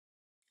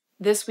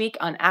This week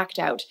on Act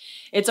Out,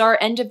 it's our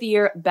end of the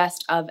year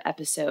best of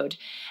episode.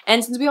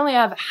 And since we only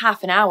have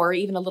half an hour,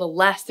 even a little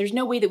less, there's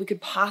no way that we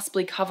could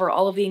possibly cover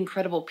all of the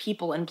incredible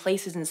people and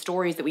places and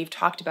stories that we've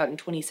talked about in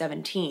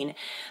 2017.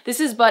 This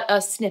is but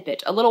a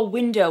snippet, a little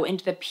window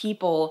into the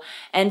people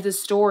and the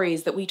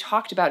stories that we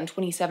talked about in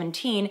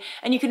 2017,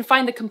 and you can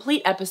find the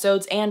complete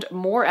episodes and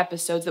more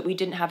episodes that we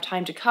didn't have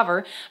time to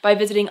cover by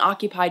visiting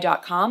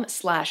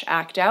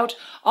Occupy.com/actout,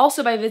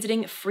 also by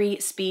visiting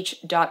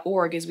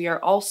freespeech.org, as we are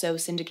also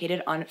syndicated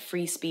on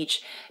Free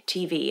Speech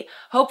TV.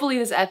 Hopefully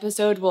this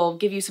episode will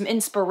give you some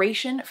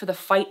inspiration for the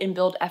fight and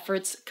build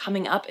efforts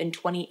coming up in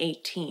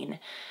 2018.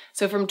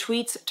 So from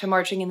tweets to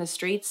marching in the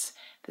streets,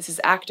 this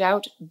is Act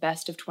Out,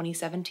 Best of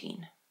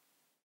 2017.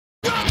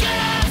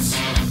 Rockets!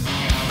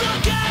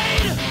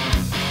 Brigade!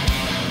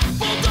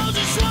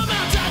 Bulldozers swarm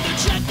outside the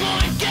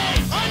checkpoint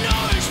gate. An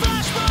orange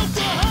flash broke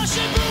the hush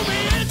and blew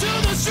me into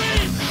the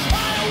street.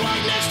 I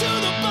awoke next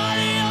to the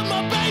body of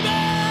my baby.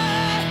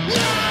 No!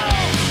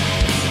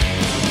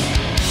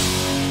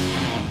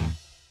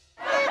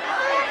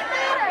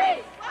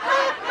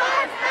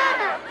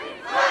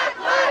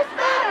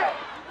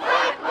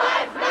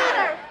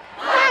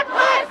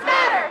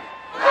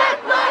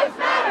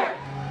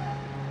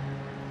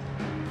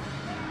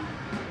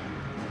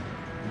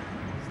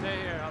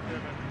 Stay here, I'll do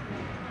it.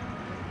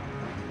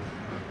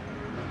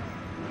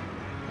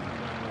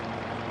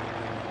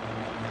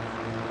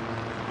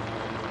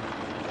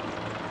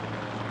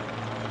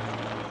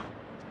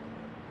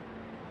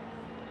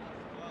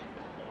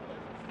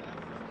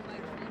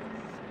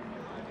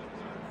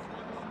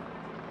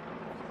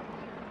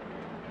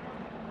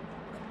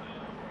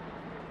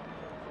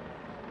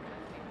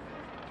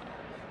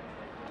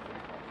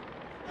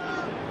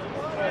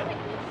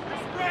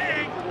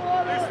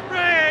 They're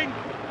spraying!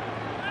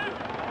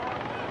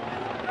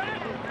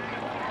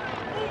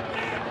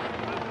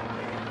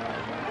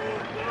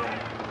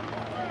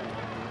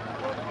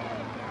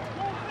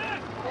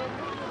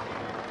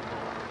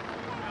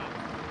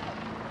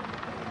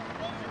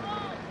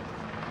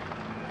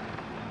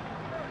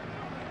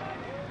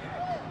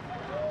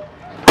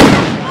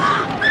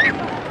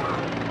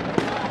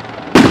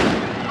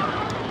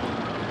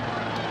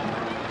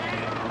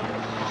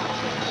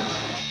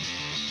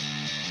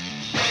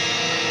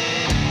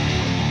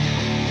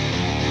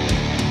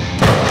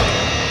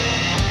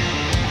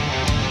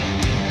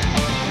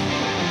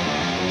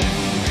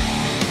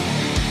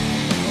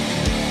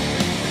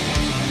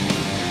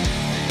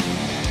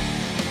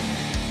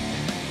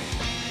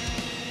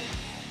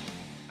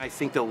 I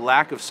think the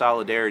lack of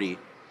solidarity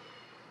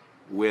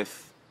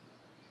with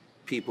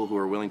people who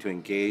are willing to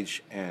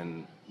engage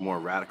in more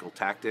radical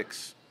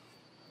tactics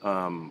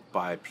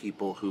by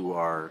people who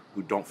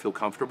don't feel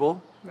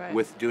comfortable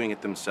with doing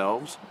it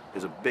themselves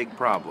is a big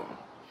problem.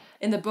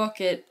 In the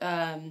book,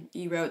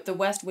 you wrote, "The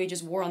West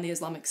wages war on the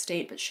Islamic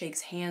State but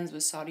shakes hands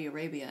with Saudi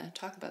Arabia."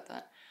 Talk about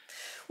that.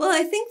 Well,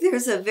 I think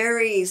there's a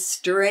very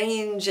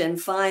strange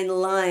and fine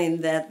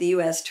line that the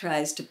U.S.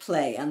 tries to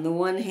play. On the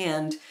one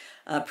hand,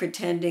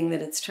 pretending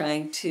that it's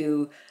trying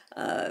to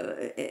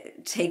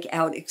take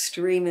out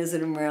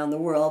extremism around the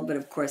world, but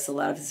of course a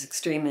lot of this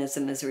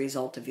extremism is a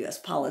result of U.S.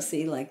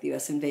 policy, like the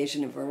U.S.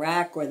 invasion of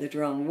Iraq or the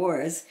drone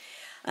wars.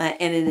 And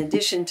in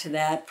addition to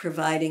that,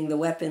 providing the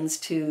weapons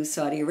to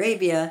Saudi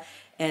Arabia,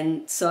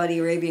 and Saudi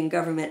Arabian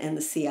government and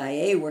the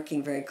CIA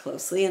working very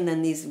closely, and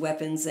then these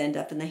weapons end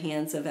up in the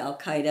hands of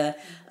al-Qaeda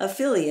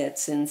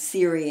affiliates in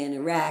Syria and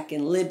Iraq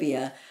and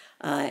Libya.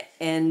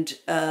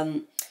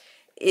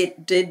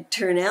 It did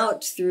turn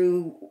out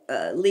through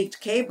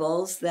leaked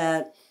cables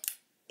that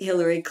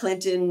Hillary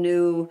Clinton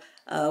knew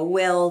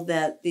well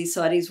that the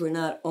Saudis were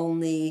not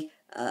only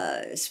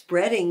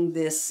spreading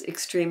this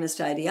extremist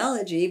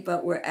ideology,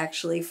 but were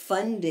actually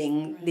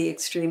funding the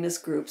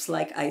extremist groups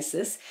like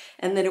ISIS,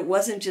 and that it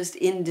wasn't just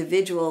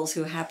individuals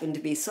who happened to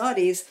be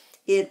Saudis,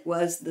 it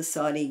was the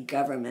Saudi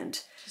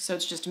government. So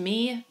it's just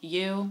me,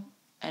 you,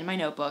 and my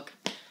notebook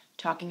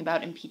talking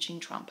about impeaching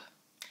Trump.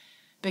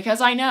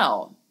 Because I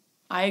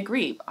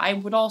agree. I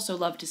would also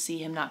love to see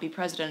him not be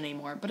president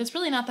anymore, but it's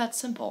really not that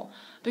simple,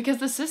 because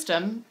the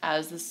system,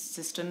 as the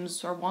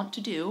systems are wont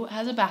to do,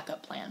 has a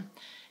backup plan.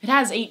 It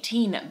has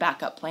 18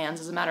 backup plans,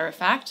 as a matter of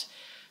fact.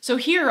 So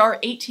here are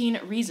 18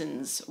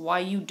 reasons why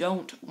you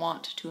don't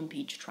want to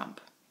impeach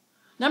Trump.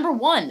 Number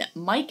 1,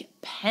 Mike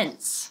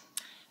Pence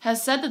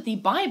has said that the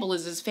Bible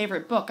is his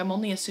favorite book. I'm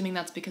only assuming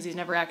that's because he's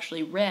never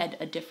actually read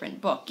a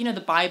different book. You know, the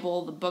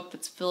Bible, the book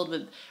that's filled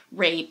with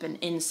rape and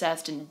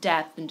incest and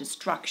death and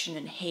destruction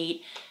and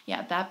hate.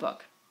 Yeah, that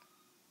book.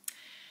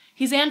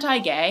 He's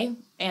anti-gay,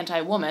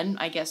 anti-woman,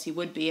 I guess he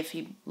would be if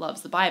he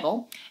loves the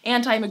Bible,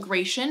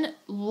 anti-immigration,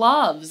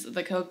 loves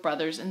the Koch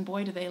brothers, and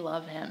boy do they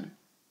love him.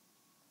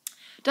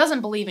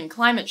 Doesn't believe in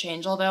climate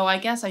change, although I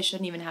guess I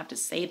shouldn't even have to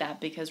say that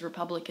because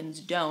Republicans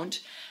don't.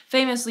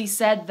 Famously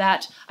said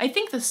that, "I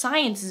think the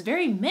science is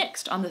very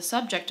mixed on the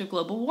subject of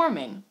global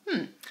warming.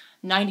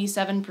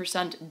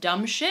 97%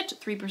 dumb shit,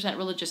 3%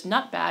 religious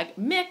nutbag,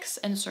 mix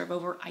and serve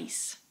over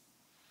ice."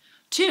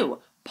 2,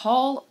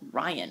 Paul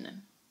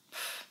Ryan.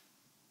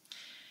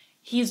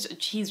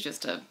 He's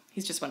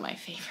just one of my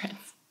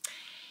favorites.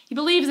 He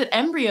believes that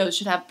embryos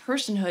should have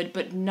personhood,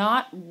 but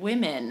not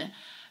women,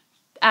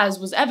 as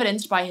was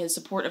evidenced by his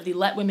support of the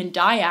Let Women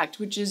Die Act,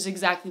 which is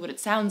exactly what it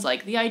sounds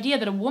like. The idea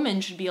that a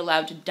woman should be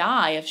allowed to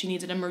die if she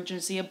needs an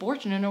emergency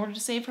abortion in order to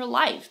save her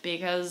life,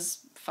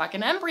 because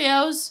fucking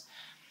embryos.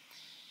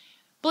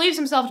 Believes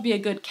himself to be a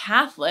good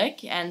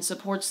Catholic and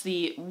supports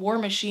the war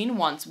machine,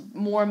 wants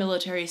more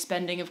military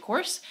spending, of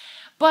course,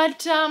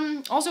 but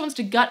also wants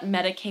to gut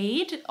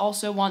Medicaid,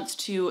 also wants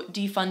to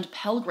defund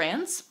Pell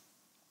Grants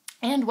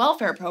and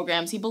welfare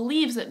programs. He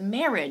believes that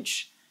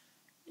marriage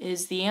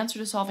is the answer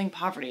to solving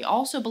poverty.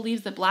 Also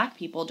believes that black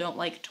people don't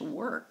like to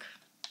work.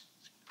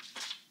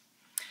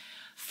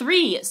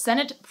 3,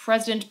 Senate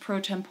President pro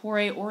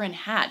tempore Orrin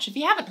Hatch. If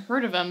you haven't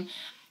heard of him,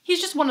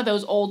 he's just one of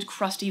those old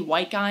crusty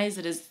white guys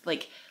that is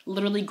like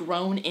literally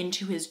grown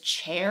into his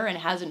chair and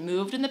hasn't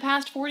moved in the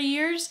past 40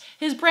 years.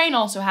 His brain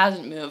also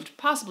hasn't moved,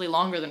 possibly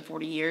longer than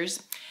 40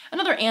 years.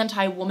 Another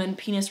anti-woman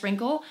penis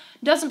wrinkle,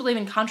 doesn't believe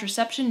in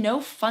contraception,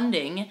 no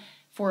funding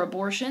for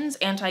abortions,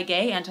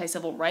 anti-gay,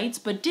 anti-civil rights,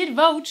 but did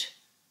vote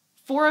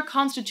for a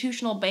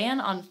constitutional ban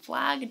on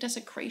flag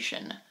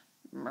desecration.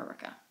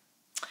 America.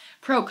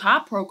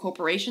 Pro-cop,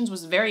 pro-corporations,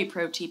 was very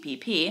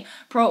pro-TPP,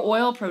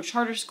 pro-oil,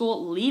 pro-charter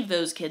school, leave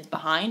those kids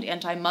behind,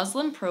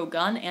 anti-Muslim,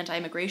 pro-gun,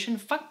 anti-immigration,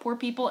 fuck poor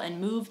people,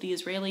 and move the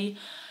Israeli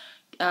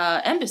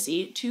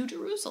embassy to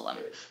Jerusalem.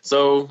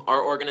 So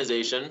our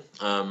organization,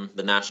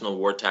 the National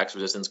War Tax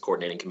Resistance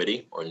Coordinating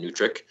Committee, or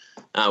NUTRIC,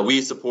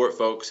 we support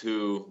folks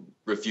who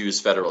refuse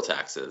federal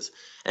taxes.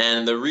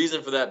 And the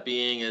reason for that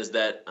being is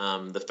that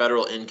the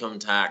federal income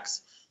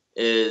tax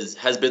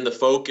has been the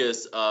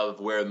focus of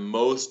where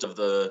most of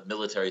the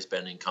military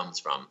spending comes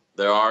from.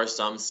 There are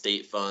some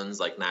state funds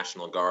like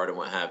National Guard and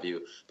what have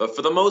you, but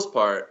for the most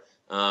part,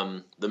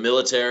 the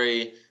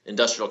military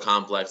industrial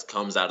complex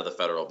comes out of the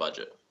federal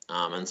budget.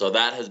 And so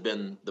that has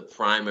been the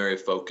primary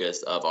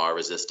focus of our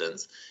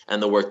resistance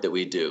and the work that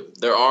we do.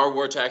 There are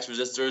war tax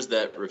resistors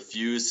that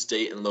refuse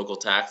state and local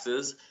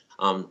taxes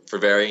for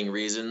varying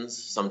reasons,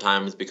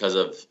 sometimes because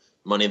of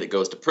money that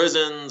goes to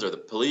prisons or the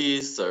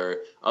police or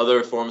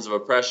other forms of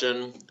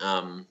oppression.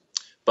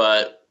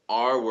 But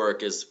our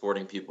work is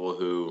supporting people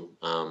who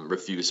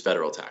refuse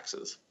federal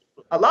taxes.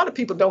 A lot of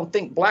people don't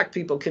think black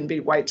people can be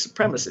white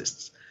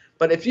supremacists.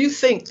 But if you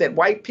think that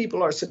white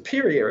people are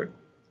superior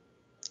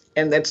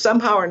and that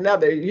somehow or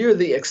another you're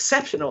the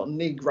exceptional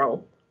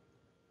Negro,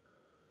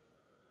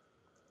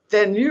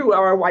 then you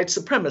are a white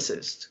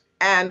supremacist.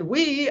 And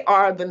we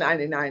are the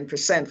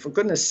 99%, for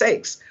goodness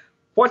sakes.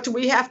 What do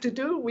we have to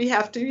do? We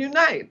have to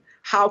unite.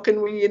 How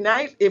can we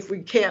unite if we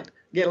can't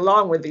get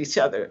along with each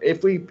other?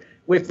 If we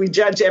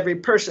judge every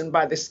person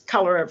by the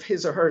color of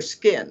his or her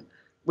skin,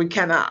 we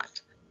cannot.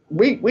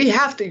 We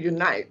have to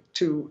unite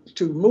to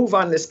move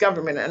on this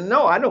government. And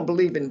no, I don't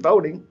believe in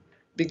voting,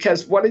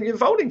 because what are you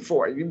voting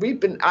for?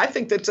 I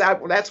think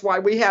that's why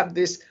we have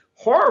this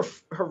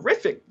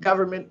horrific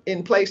government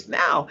in place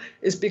now,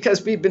 is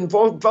because we've been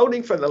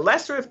voting for the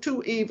lesser of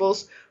two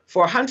evils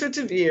for hundreds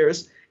of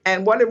years.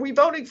 And what are we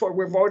voting for?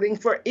 We're voting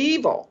for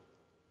evil.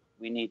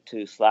 We need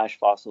to slash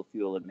fossil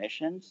fuel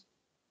emissions.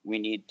 We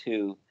need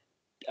to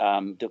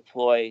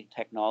deploy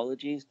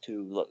technologies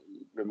to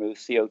remove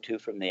CO2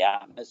 from the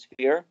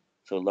atmosphere,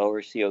 so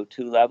lower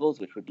CO2 levels,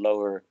 which would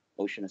lower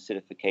ocean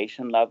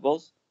acidification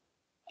levels.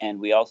 And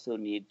we also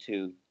need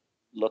to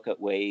look at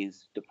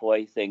ways,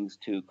 deploy things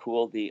to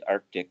cool the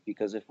Arctic,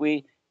 because if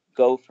we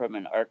go from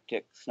an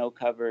Arctic,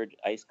 snow-covered,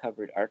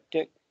 ice-covered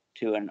Arctic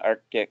to an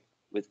Arctic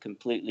with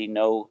completely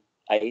no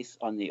ice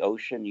on the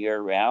ocean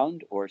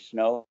year-round, or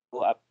snow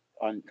up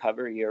on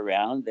cover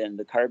year-round, then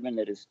the carbon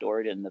that is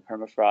stored in the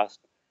permafrost,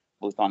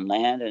 both on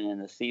land and in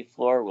the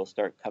seafloor, will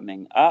start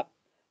coming up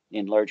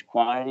in large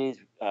quantities,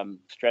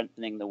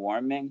 strengthening the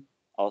warming.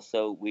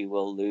 Also, we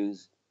will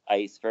lose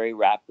ice very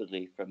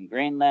rapidly from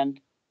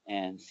Greenland,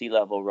 and sea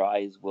level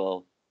rise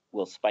will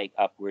spike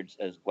upwards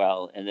as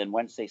well. And then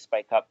once they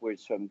spike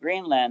upwards from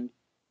Greenland,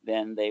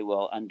 then they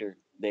will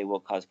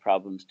cause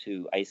problems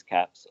to ice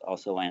caps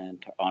also on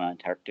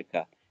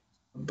Antarctica.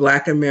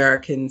 Black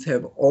Americans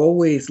have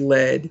always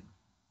led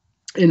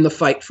in the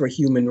fight for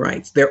human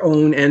rights, their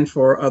own and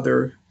for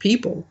other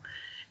people.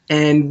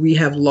 And we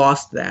have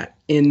lost that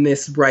in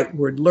this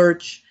rightward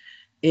lurch,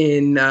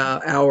 in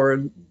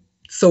our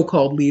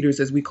so-called leaders,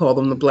 as we call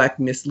them, the Black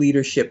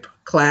misleadership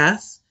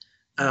class,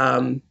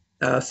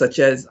 such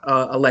as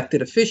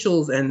elected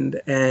officials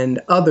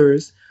and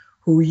others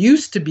who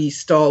used to be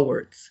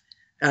stalwarts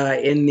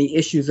in the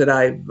issues that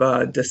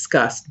I've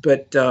discussed,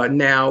 but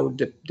now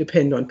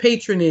depend on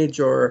patronage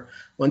or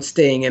on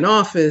staying in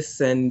office.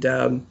 And,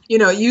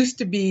 it used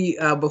to be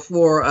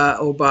before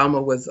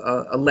Obama was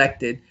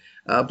elected,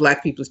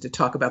 Black people used to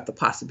talk about the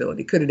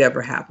possibility. Could it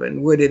ever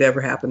happen? Would it ever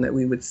happen that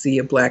we would see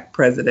a Black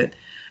president?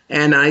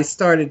 And I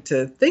started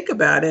to think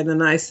about it,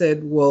 and I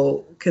said,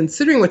 well,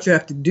 considering what you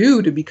have to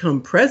do to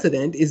become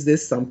president, is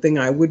this something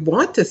I would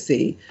want to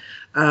see?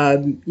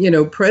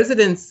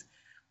 Presidents,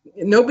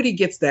 nobody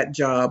gets that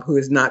job who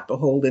is not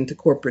beholden to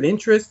corporate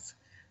interests.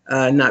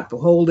 not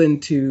beholden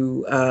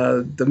to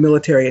the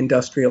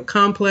military-industrial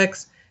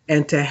complex,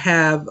 and to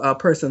have a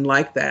person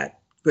like that,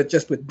 but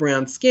just with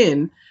brown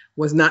skin,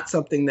 was not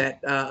something that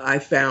I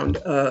found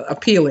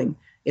appealing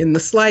in the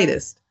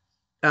slightest.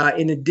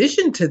 In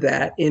addition to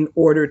that, in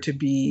order to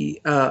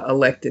be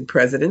elected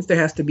presidents, there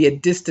has to be a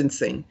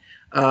distancing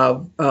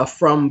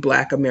from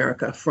Black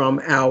America,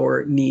 from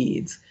our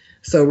needs.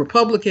 So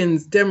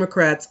Republicans,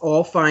 Democrats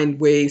all find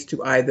ways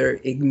to either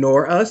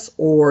ignore us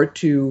or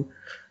to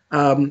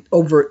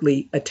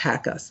overtly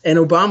attack us. And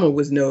Obama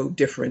was no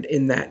different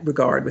in that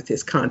regard, with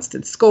his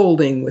constant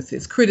scolding, with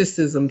his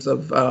criticisms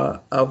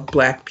of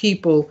Black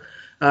people.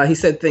 He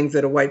said things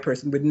that a white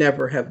person would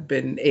never have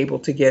been able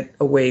to get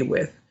away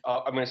with.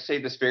 I'm going to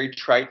say this very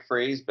trite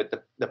phrase, but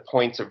the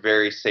points are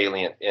very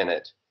salient in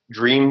it.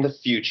 Dream the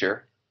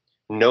future,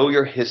 know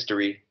your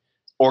history,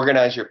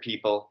 organize your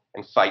people,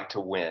 and fight to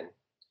win.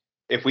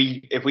 If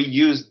we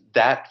use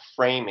that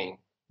framing,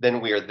 then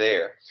we are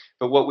there.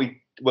 But what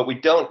we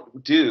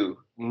don't do,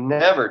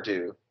 never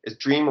do, is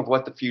dream of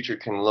what the future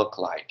can look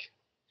like.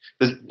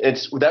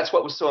 That's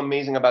what was so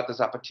amazing about the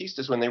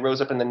Zapatistas when they rose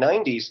up in the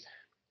 90s,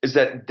 is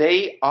that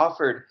they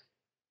offered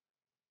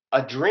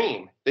a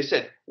dream. They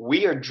said,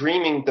 we are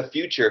dreaming the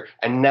future,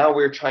 and now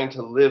we're trying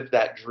to live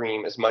that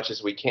dream as much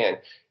as we can.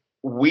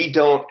 We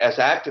don't, as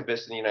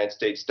activists in the United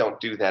States, don't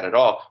do that at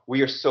all.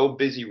 We are so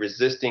busy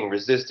resisting,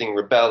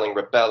 rebelling,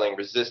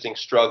 resisting,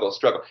 struggle.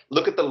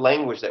 Look at the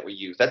language that we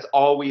use. That's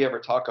all we ever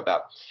talk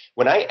about.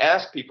 When I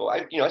ask people,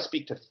 I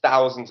speak to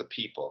thousands of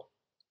people.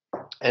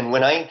 And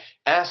when I'm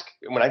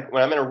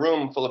in a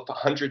room full of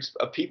hundreds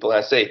of people and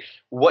I say,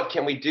 what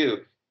can we do?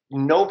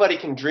 Nobody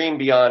can dream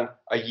beyond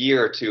a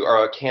year or two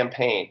or a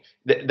campaign.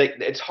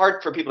 It's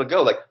hard for people to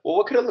go like, well,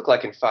 what could it look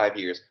like in 5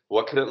 years?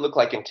 What could it look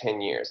like in 10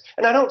 years?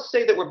 And I don't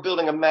say that we're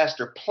building a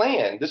master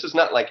plan. This is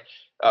not like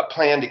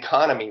planned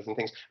economies and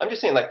things. I'm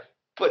just saying like,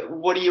 but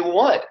what do you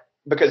want?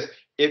 Because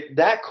if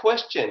that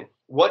question,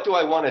 what do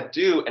I want to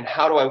do and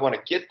how do I want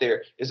to get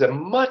there, is a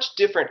much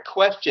different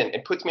question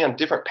and puts me on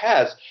different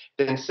paths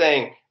than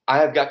saying, I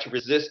have got to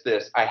resist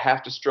this. I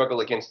have to struggle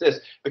against this.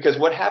 Because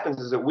what happens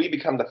is that we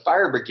become the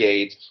fire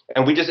brigades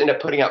and we just end up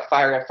putting out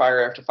fire after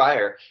fire after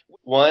fire.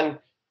 One,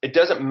 it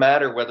doesn't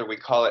matter whether we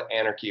call it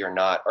anarchy or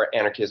not, or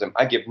anarchism.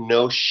 I give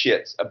no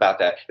shits about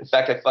that. In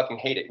fact, I fucking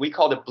hate it. We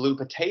called it blue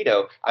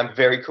potato. I'm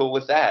very cool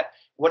with that.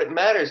 What it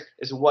matters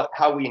is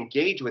how we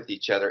engage with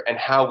each other and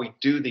how we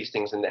do these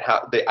things, and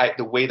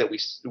the way that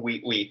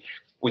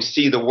we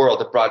see the world,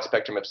 the broad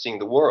spectrum of seeing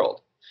the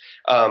world.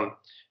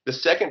 The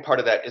second part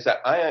of that is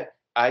that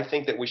I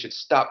think that we should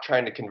stop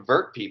trying to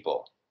convert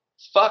people.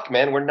 Fuck,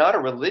 man, we're not a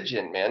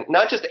religion, man.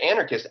 Not just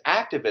anarchists,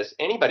 activists,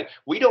 anybody.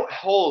 We don't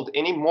hold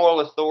any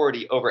moral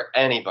authority over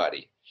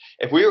anybody.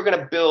 If we were going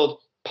to build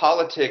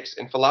politics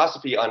and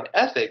philosophy on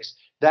ethics,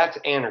 that's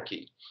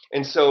anarchy.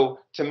 And so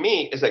to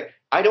me, it's like,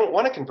 I don't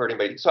want to convert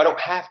anybody, so I don't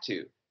have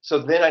to. So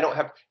then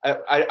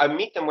I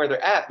meet them where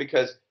they're at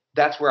because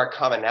that's where our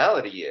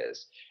commonality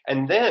is.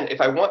 And then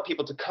if I want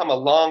people to come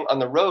along on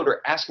the road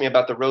or ask me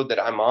about the road that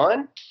I'm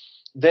on,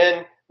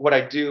 then what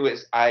I do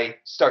is I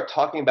start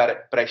talking about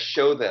it, but I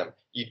show them.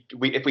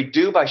 If we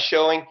do by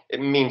showing,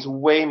 it means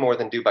way more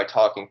than do by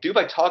talking. Do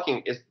by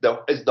talking is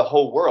the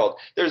whole world.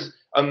 There's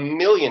a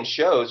million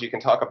shows you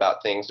can talk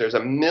about things. There's a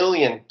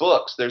million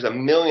books. There's a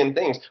million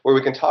things where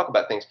we can talk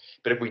about things.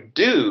 But if we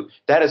do,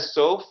 that is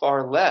so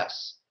far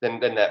less than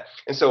that.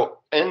 And so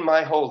in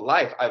my whole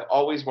life, I've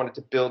always wanted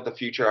to build the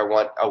future I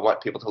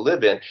want people to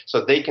live in,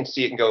 so they can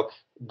see it and go,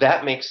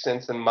 that makes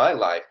sense in my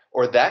life,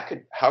 or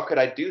how could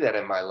I do that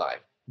in my life?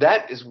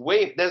 That has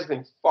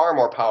been far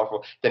more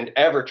powerful than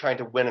ever trying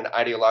to win an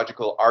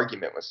ideological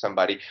argument with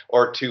somebody,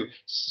 or to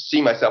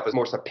see myself as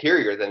more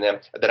superior than them,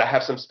 that I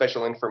have some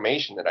special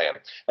information that I am.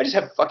 I just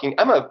have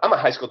I'm a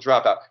high school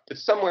dropout, but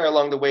somewhere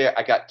along the way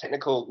I got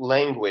technical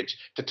language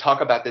to talk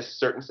about this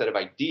certain set of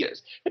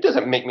ideas. It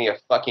doesn't make me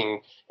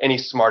any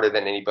smarter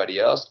than anybody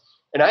else.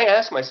 And I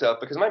ask myself,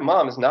 because my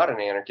mom is not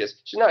an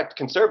anarchist, she's not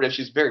conservative,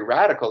 she's very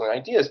radical in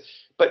ideas,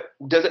 but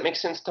does it make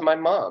sense to my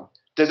mom?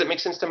 Does it make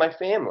sense to my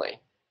family?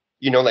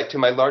 Like to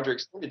my larger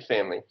extended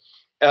family.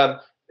 And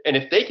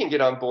if they can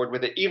get on board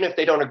with it, even if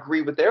they don't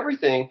agree with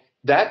everything,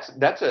 that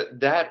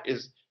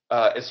is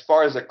as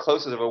far as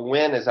closest of a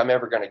win as I'm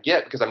ever going to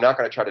get, because I'm not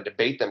going to try to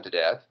debate them to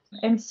death.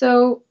 And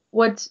so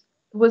what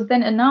was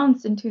then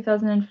announced in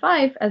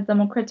 2005 as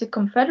democratic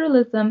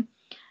confederalism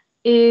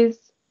is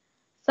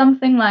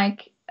something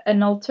like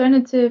an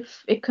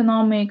alternative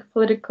economic,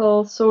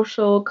 political,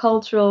 social,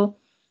 cultural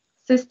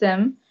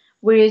system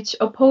which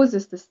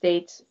opposes the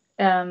state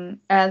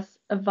as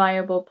a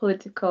viable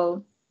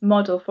political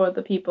model for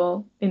the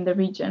people in the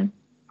region,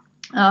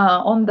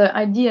 on the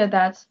idea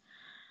that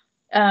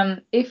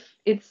if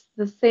it's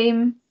the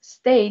same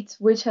state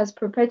which has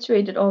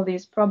perpetuated all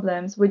these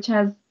problems, which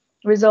has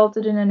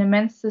resulted in an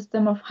immense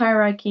system of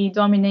hierarchy,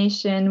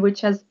 domination,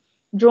 which has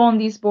drawn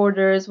these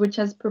borders, which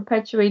has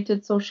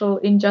perpetuated social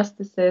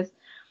injustices,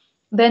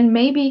 then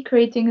maybe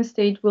creating a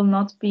state will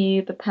not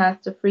be the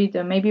path to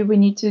freedom. Maybe we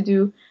need to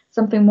do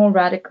something more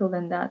radical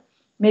than that.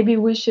 Maybe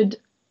we should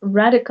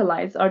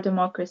radicalize our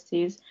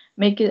democracies,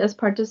 make it as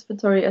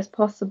participatory as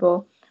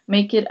possible,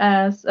 make it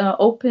as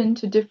open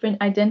to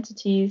different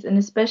identities and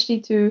especially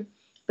to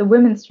the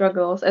women's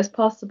struggles as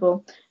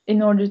possible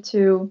in order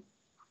to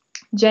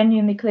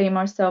genuinely claim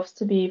ourselves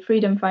to be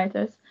freedom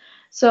fighters.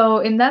 So,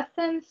 in that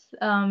sense,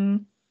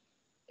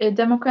 a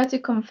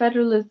democratic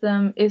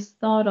confederalism is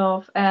thought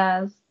of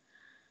as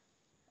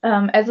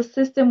a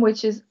system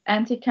which is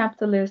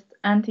anti-capitalist,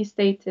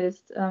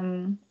 anti-statist,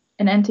 and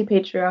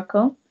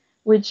anti-patriarchal,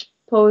 which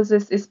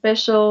poses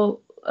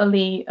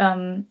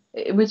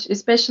which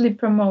especially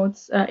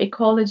promotes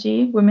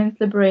ecology, women's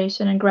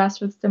liberation, and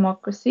grassroots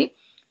democracy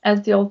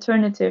as the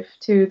alternative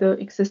to the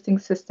existing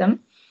system.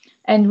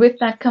 And with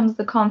that comes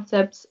the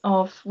concept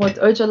of what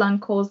Öcalan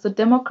calls the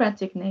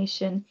democratic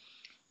nation,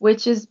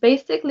 which is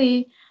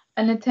basically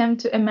an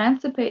attempt to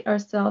emancipate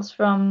ourselves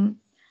from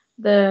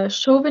the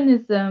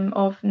chauvinism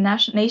of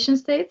nation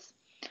states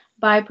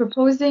by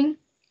proposing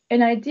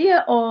an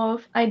idea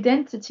of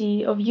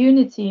identity, of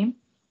unity,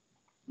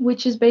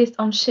 which is based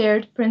on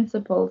shared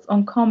principles,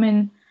 on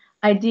common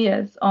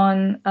ideas,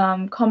 on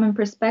common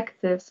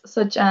perspectives,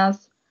 such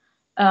as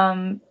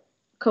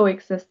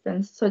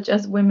coexistence, such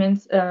as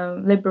women's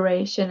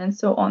liberation, and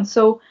so on.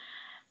 So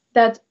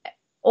that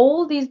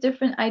all these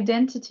different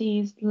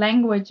identities,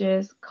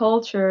 languages,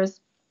 cultures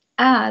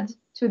add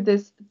to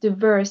this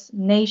diverse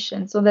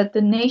nation, so that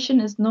the nation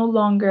is no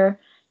longer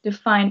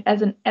defined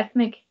as an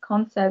ethnic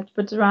concept,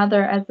 but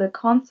rather as a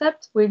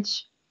concept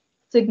which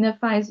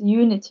signifies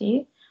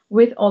unity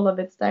with all of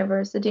its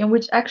diversity, and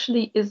which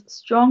actually is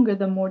stronger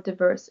the more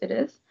diverse it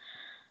is.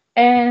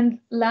 And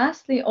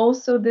lastly,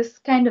 also, this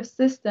kind of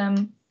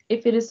system,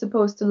 if it is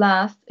supposed to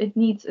last, it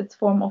needs its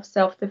form of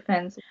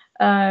self-defense.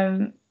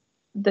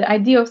 The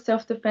idea of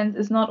self-defense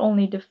is not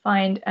only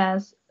defined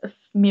as a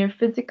mere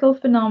physical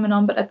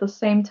phenomenon, but at the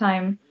same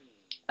time,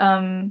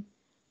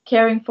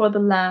 caring for the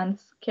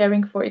lands,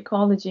 caring for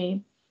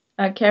ecology,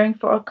 caring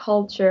for our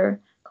culture,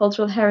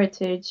 cultural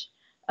heritage,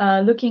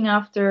 looking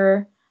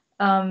after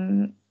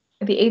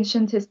the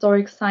ancient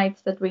historic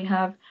sites that we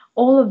have.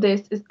 All of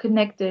this is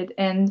connected,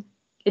 and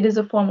it is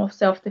a form of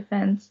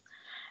self-defense.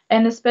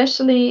 And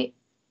especially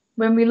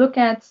when we look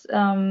at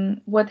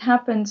what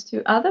happened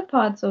to other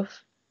parts of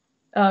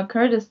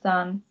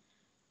Kurdistan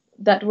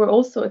that were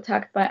also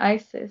attacked by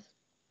ISIS,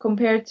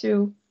 compared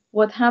to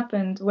what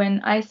happened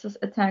when ISIS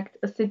attacked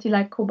a city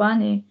like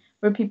Kobani,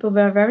 where people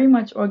were very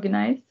much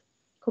organized.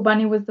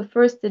 Kobani was the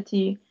first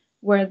city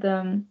where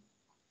the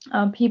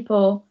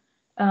people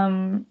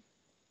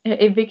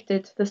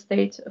evicted the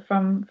state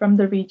from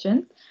the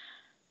region.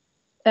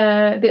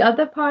 The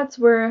other parts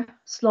were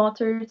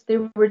slaughtered. They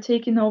were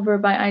taken over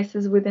by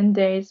ISIS within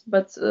days,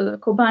 but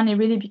Kobani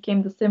really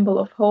became the symbol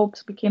of hope,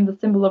 became the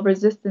symbol of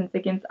resistance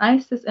against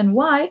ISIS. And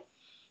why?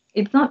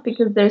 It's not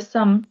because there's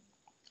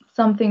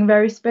something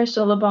very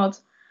special about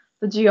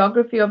the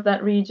geography of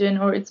that region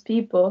or its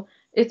people.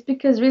 It's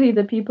because really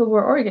the people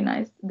were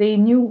organized. They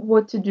knew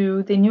what to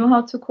do. They knew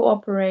how to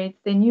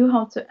cooperate. They knew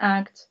how to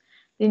act.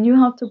 They knew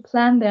how to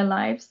plan their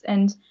lives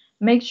and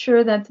make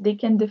sure that they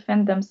can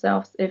defend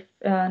themselves if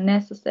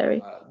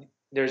necessary.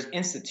 There's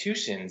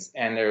institutions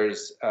and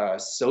there's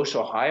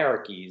social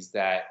hierarchies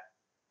that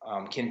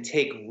can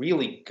take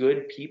really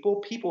good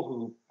people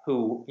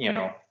who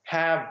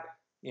have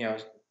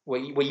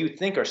what you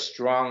think are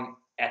strong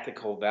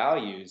ethical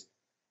values,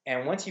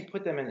 and once you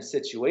put them in a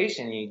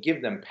situation and you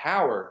give them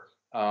power,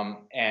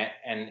 and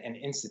an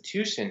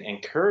institution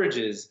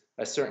encourages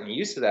a certain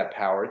use of that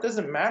power, it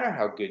doesn't matter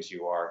how good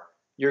you are,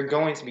 you're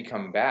going to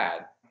become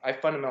bad. I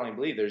fundamentally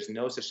believe there's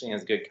no such thing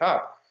as a good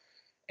cop.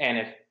 And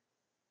if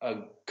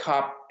a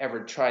cop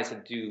ever tries to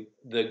do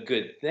the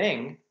good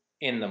thing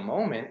in the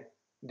moment,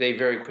 they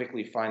very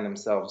quickly find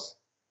themselves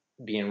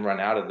being run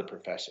out of the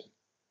profession.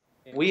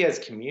 We as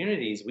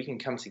communities, we can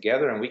come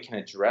together and we can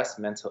address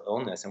mental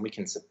illness and we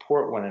can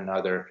support one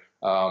another,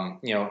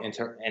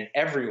 and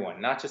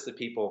everyone, not just the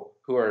people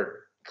who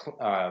are,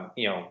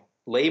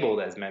 labeled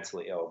as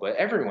mentally ill, but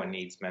everyone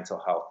needs mental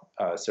health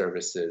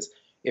services.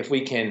 If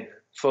we can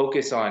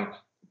focus on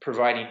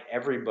providing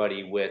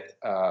everybody with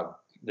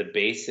the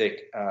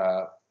basic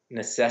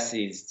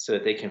necessities so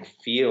that they can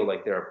feel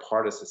like they're a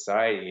part of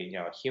society,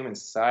 a human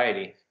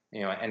society,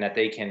 and that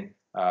they can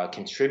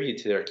contribute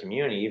to their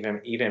community,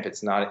 even if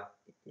it's not,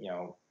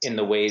 in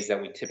the ways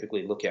that we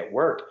typically look at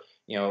work,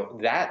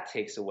 that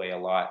takes away a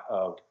lot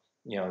of,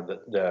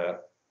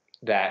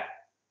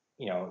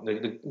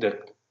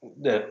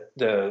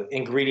 the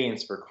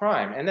ingredients for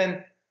crime. And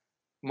then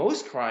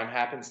most crime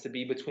happens to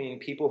be between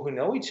people who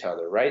know each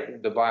other,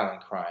 right? The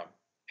violent crime.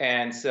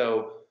 And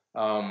so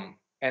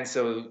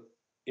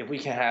if we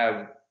can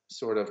have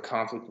sort of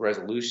conflict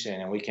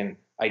resolution and we can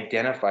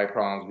identify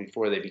problems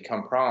before they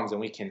become problems, and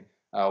we can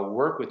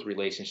work with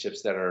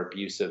relationships that are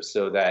abusive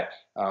so that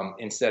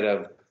instead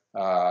of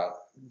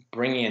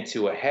bringing it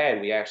to a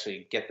head, we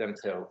actually get them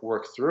to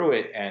work through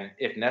it and,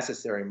 if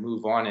necessary,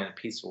 move on in a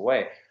peaceful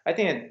way. I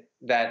think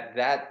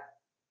that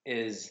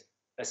is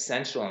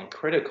essential and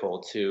critical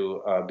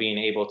to being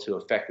able to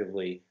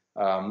effectively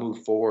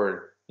move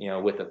forward,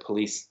 with a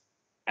police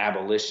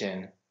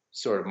abolition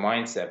sort of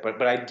mindset.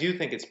 But I do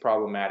think it's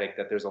problematic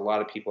that there's a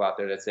lot of people out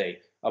there that say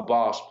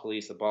abolish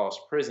police, abolish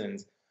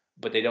prisons,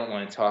 but they don't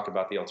want to talk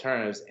about the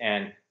alternatives,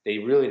 and they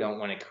really don't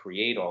want to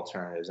create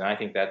alternatives. And I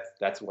think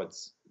that's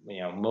what's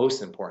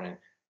most important.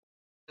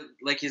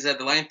 Like you said,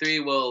 the Line 3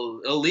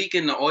 it'll leak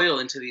in the oil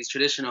into these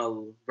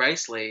traditional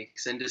rice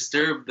lakes and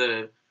disturb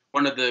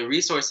one of the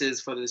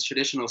resources for this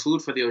traditional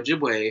food for the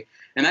Ojibwe.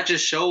 And that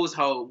just shows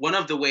how one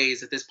of the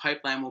ways that this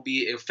pipeline will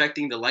be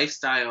affecting the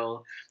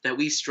lifestyle that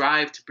we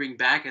strive to bring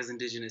back as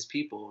Indigenous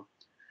people.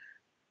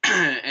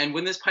 And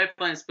when this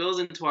pipeline spills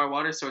into our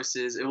water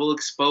sources, it will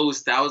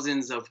expose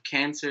thousands of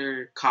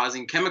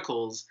cancer-causing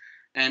chemicals,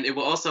 and it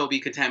will also be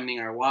contaminating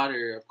our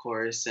water, of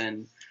course.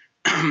 And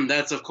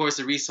that's, of course,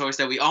 a resource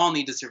that we all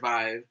need to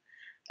survive.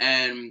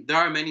 And there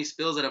are many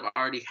spills that have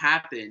already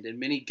happened, and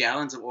many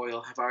gallons of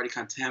oil have already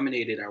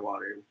contaminated our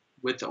water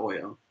with the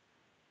oil.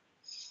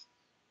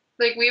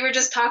 Like we were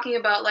just talking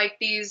about, like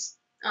these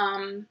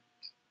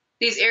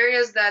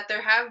areas that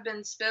there have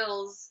been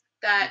spills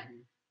that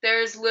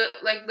there's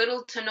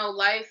little to no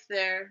life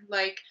there.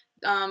 Like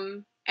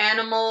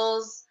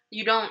animals,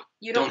 you don't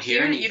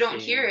hear it. You don't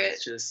hear it.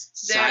 It's just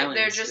silence.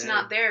 They're just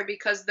not there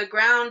because the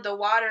ground, the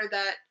water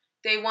that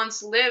they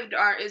once lived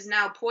is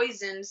now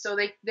poisoned, so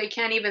they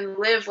can't even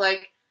live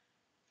like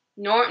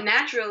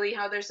naturally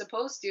how they're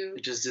supposed to.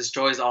 It just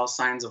destroys all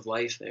signs of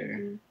life there.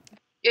 Mm-hmm.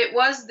 It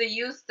was the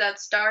youth that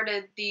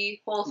started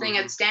the whole thing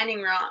at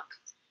Standing Rock,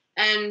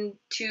 and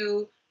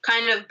to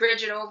kind of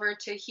bridge it over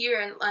to here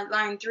at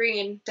Line 3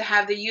 and to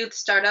have the youth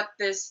start up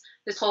this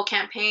whole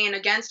campaign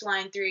against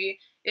Line 3,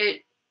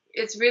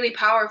 it's really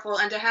powerful.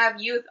 And to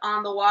have youth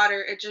on the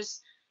water,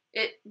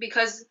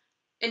 because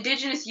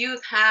Indigenous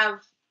youth have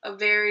a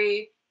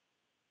very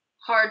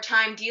hard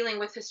time dealing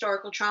with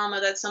historical trauma.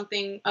 That's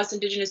something us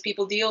Indigenous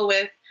people deal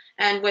with,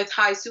 and with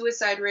high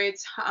suicide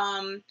rates,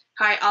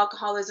 high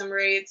alcoholism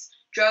rates,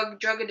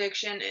 drug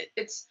addiction.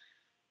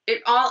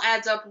 It all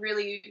adds up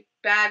really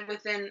bad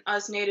within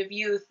us Native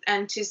youth,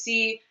 and to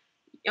see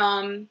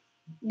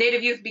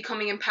Native youth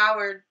becoming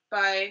empowered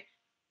by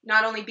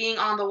not only being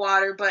on the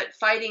water but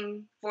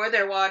fighting for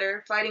their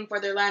water, fighting for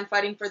their land,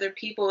 fighting for their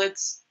people.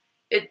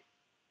 It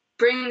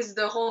brings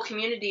the whole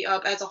community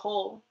up as a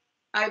whole,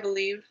 I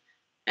believe.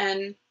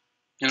 And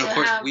of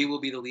course, we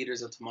will be the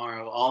leaders of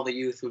tomorrow. All the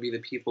youth will be the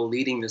people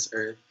leading this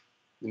earth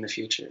in the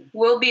future.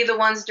 We'll be the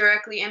ones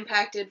directly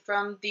impacted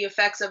from the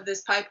effects of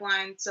this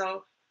pipeline.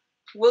 So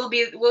we'll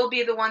be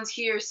the ones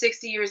here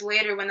 60 years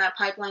later when that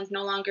pipeline's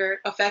no longer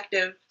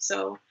effective.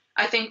 So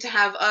I think to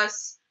have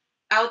us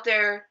out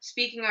there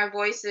speaking our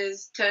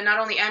voices to not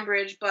only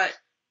Enbridge but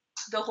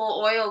the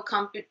whole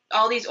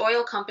all these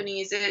oil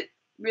companies,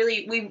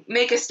 we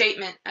make a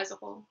statement as a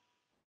whole.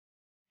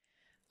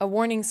 A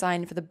warning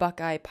sign for the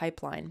Buckeye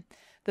pipeline.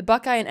 The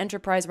Buckeye and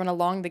Enterprise run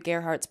along the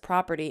Gerhardt's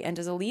property, and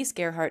as Elise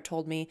Gerhardt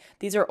told me,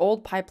 these are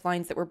old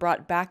pipelines that were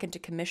brought back into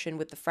commission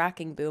with the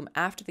fracking boom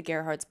after the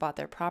Gerhardts bought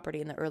their property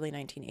in the early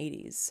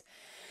 1980s.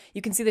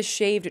 You can see the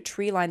shaved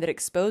tree line that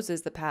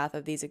exposes the path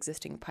of these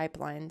existing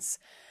pipelines.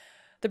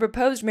 The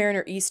proposed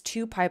Mariner East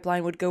 2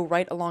 pipeline would go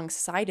right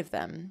alongside of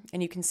them,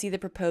 and you can see the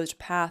proposed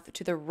path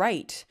to the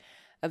right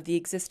of the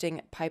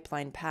existing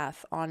pipeline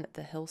path on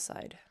the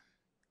hillside.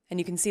 And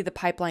you can see the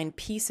pipeline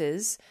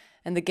pieces,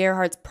 and the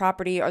Gerhardt's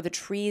property are the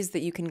trees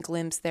that you can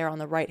glimpse there on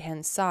the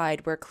right-hand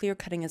side, where clear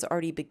cutting has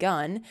already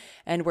begun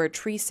and where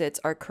tree sits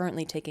are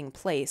currently taking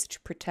place to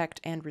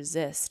protect and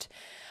resist.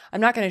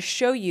 I'm not going to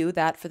show you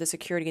that for the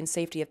security and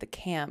safety of the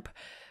camp,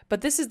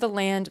 but this is the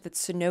land that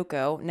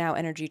Sunoco, now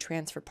Energy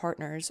Transfer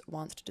Partners,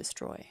 wants to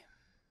destroy.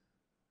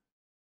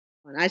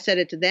 And I said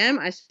it to them,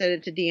 I said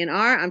it to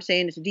DNR, I'm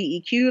saying it to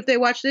DEQ if they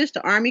watch this,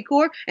 to Army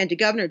Corps, and to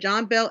Governor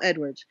John Bell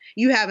Edwards.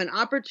 You have an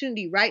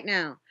opportunity right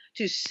now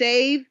to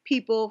save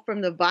people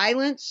from the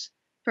violence,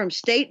 from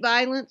state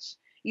violence.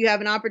 You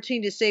have an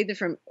opportunity to save them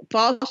from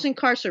false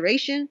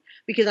incarceration,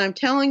 because I'm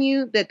telling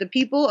you that the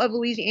people of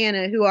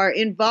Louisiana who are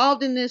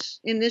involved in this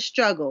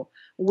struggle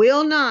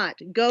will not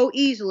go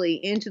easily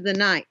into the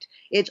night.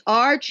 It's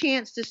our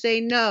chance to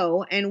say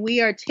no, and we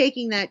are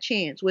taking that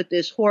chance with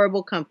this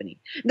horrible company.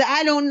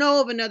 I don't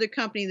know of another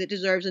company that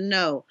deserves a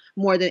no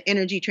more than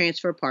Energy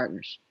Transfer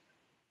Partners.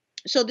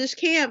 So this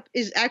camp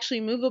is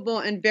actually movable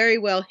and very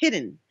well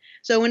hidden.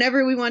 So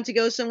whenever we want to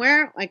go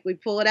somewhere, like we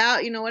pull it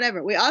out,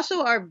 whatever. We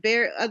also are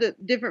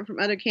different from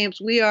other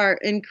camps. We are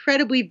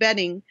incredibly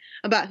vetting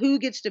about who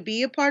gets to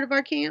be a part of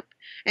our camp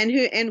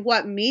and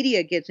what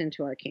media gets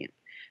into our camp.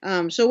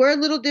 So we're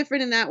a little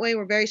different in that way.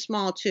 We're very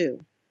small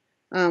too.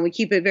 We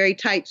keep a very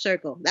tight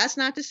circle. That's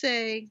not to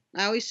say,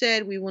 I always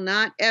said we will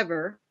not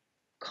ever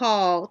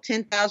call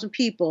 10,000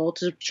 people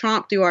to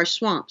tromp through our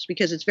swamps,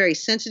 because it's a very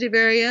sensitive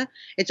area.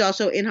 It's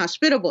also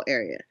inhospitable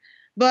area.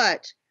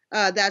 But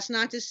that's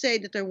not to say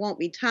that there won't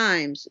be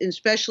times,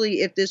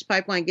 especially if this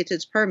pipeline gets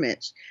its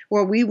permits,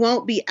 where we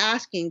won't be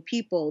asking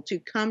people to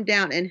come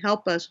down and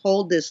help us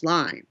hold this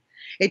line.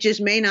 It just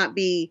may not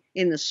be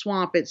in the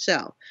swamp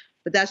itself.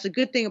 But that's the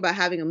good thing about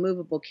having a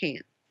movable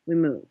camp. we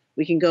move.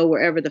 We can go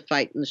wherever the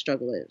fight and the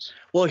struggle is.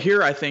 Well,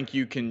 here I think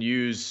you can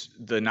use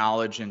the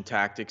knowledge and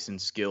tactics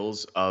and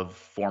skills of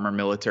former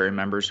military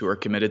members who are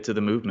committed to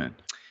the movement.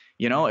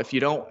 You know, if you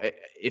don't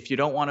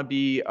want to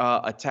be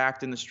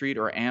attacked in the street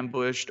or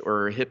ambushed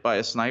or hit by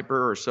a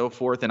sniper or so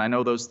forth, and I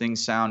know those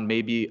things sound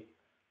maybe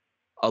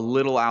a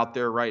little out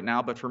there right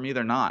now, but for me,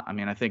 they're not. I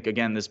mean, I think,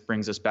 again, this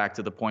brings us back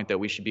to the point that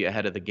we should be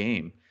ahead of the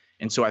game.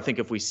 And so I think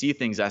if we see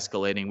things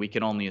escalating, we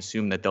can only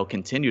assume that they'll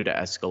continue to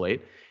escalate.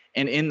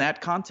 And in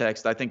that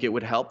context, I think it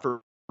would help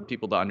for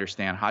people to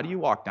understand, how do you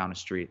walk down a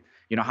street?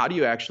 You know, how do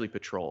you actually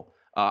patrol?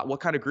 What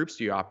kind of groups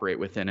do you operate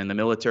within? In the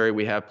military,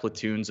 we have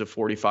platoons of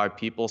 45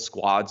 people,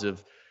 squads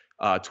of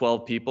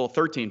 12 people,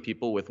 13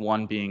 people, with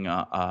one being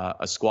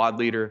a squad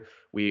leader.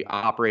 We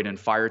operate in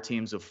fire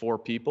teams of 4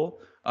 people.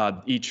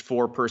 Each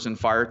 4-person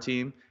fire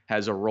team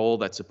has a role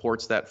that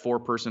supports that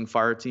 4-person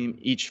fire team.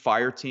 Each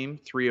fire team,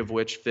 3 of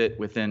which fit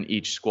within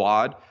each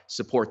squad,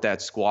 support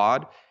that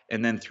squad.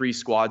 And then 3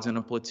 squads in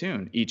a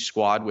platoon, each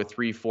squad with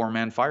 3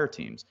 4-man fire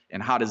teams.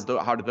 And how do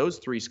those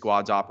 3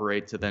 squads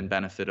operate to then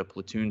benefit a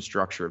platoon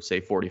structure of, say,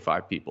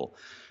 45 people?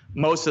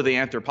 Most of the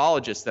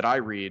anthropologists that I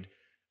read,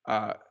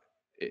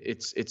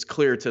 it's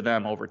clear to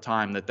them over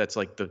time that that's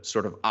like the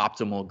sort of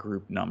optimal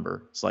group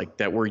number. It's like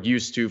that we're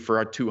used to for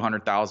our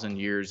 200,000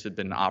 years had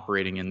been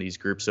operating in these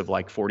groups of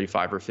like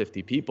 45 or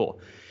 50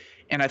 people.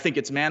 And I think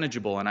it's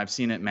manageable, and I've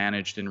seen it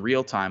managed in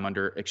real time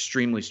under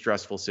extremely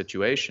stressful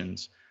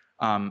situations.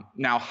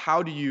 Now,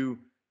 how do you,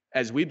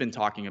 as we've been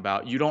talking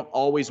about, you don't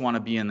always want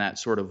to be in that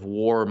sort of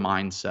war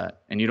mindset,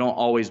 and you don't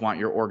always want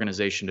your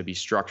organization to be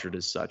structured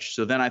as such.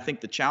 So then I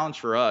think the challenge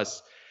for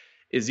us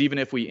is, even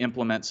if we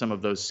implement some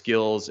of those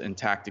skills and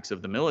tactics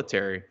of the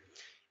military,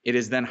 it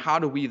is then how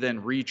do we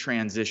then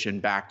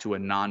retransition back to a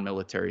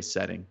non-military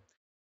setting?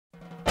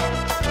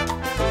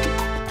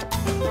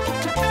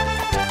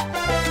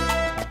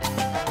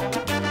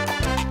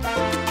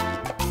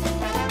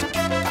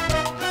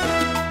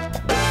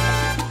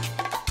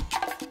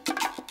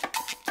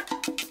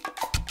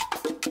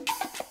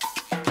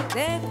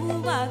 De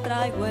Cuba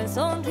traigo el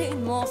son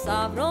ritmo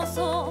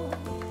sabroso,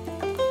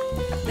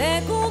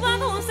 de Cuba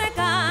dulce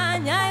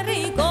caña y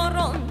rico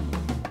ron,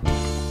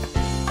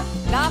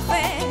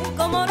 café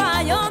como no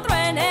hay otro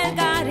en el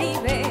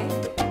Caribe,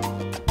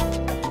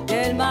 y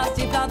el más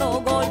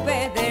chiflado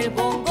golpe del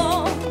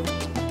bongo.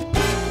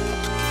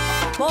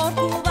 Por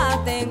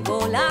Cuba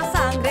tengo la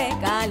sangre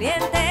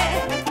caliente,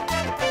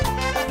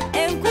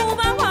 en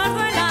Cuba guardo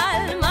el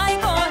alma y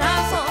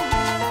corazón,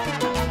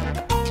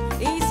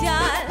 y se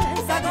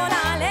alza con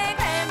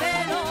alegre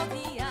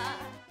melodía.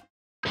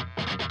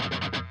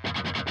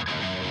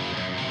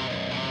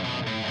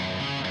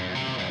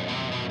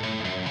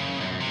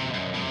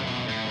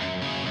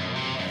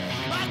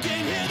 I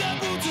can hear the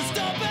boots are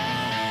stomping.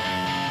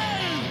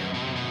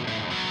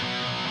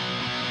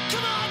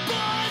 Come on,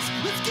 boys,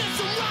 let's get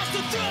some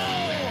roster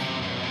through.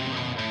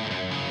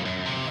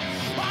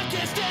 I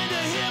can't stand to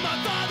hear my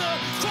father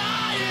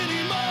cry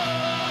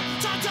anymore.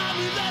 Time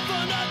we left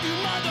for nothing,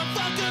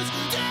 motherfuckers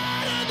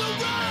dead in the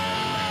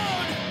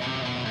road.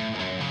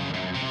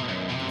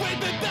 We've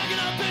been backing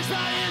up inch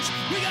by inch.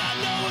 We got